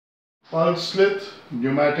Pulselith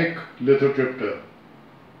pneumatic lithotripter.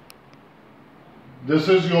 This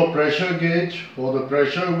is your pressure gauge or the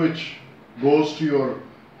pressure which goes to your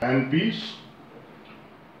handpiece.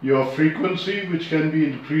 Your frequency, which can be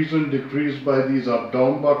increased and decreased by these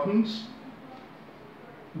up-down buttons.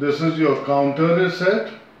 This is your counter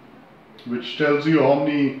reset, which tells you how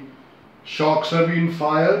many shocks have been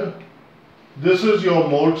fired. This is your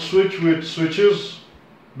mode switch, which switches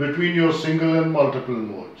between your single and multiple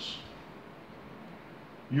modes.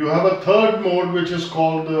 You have a third mode, which is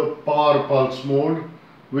called the power pulse mode,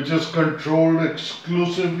 which is controlled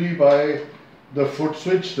exclusively by the foot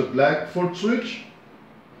switch, the black foot switch.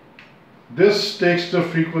 This takes the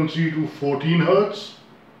frequency to 14 Hz,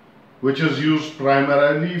 which is used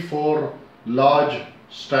primarily for large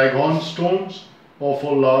staghorn stones or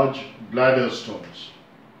for large bladder stones.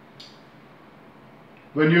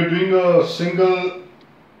 When you're doing a single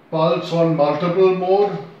pulse on multiple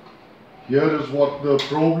mode, here is what the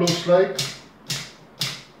probe looks like,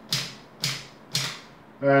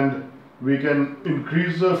 and we can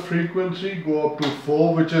increase the frequency, go up to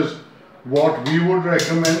 4, which is what we would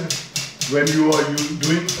recommend when you are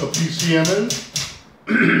doing a PCNL.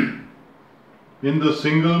 In the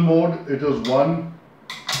single mode, it is 1,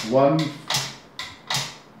 1,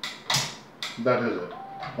 that is it.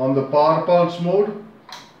 On the power pulse mode,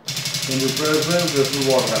 when you press this, this is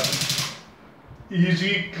what happens.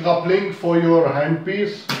 Easy coupling for your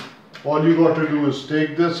handpiece. All you got to do is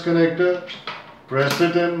take this connector, press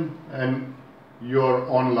it in, and you're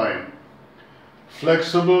online.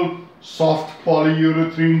 Flexible, soft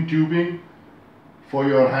polyurethane tubing for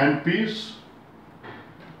your handpiece.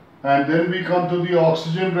 And then we come to the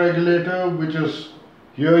oxygen regulator, which is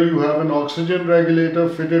here you have an oxygen regulator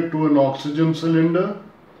fitted to an oxygen cylinder,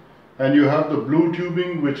 and you have the blue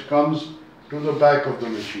tubing which comes to the back of the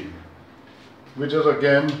machine, which is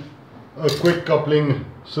again a quick coupling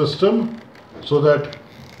system so that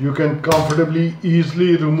you can comfortably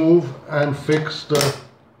easily remove and fix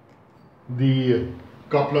the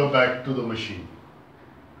coupler back to the machine.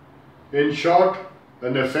 In short,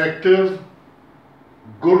 an effective,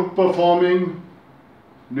 good performing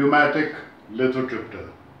pneumatic lithotripter.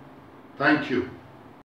 Thank you.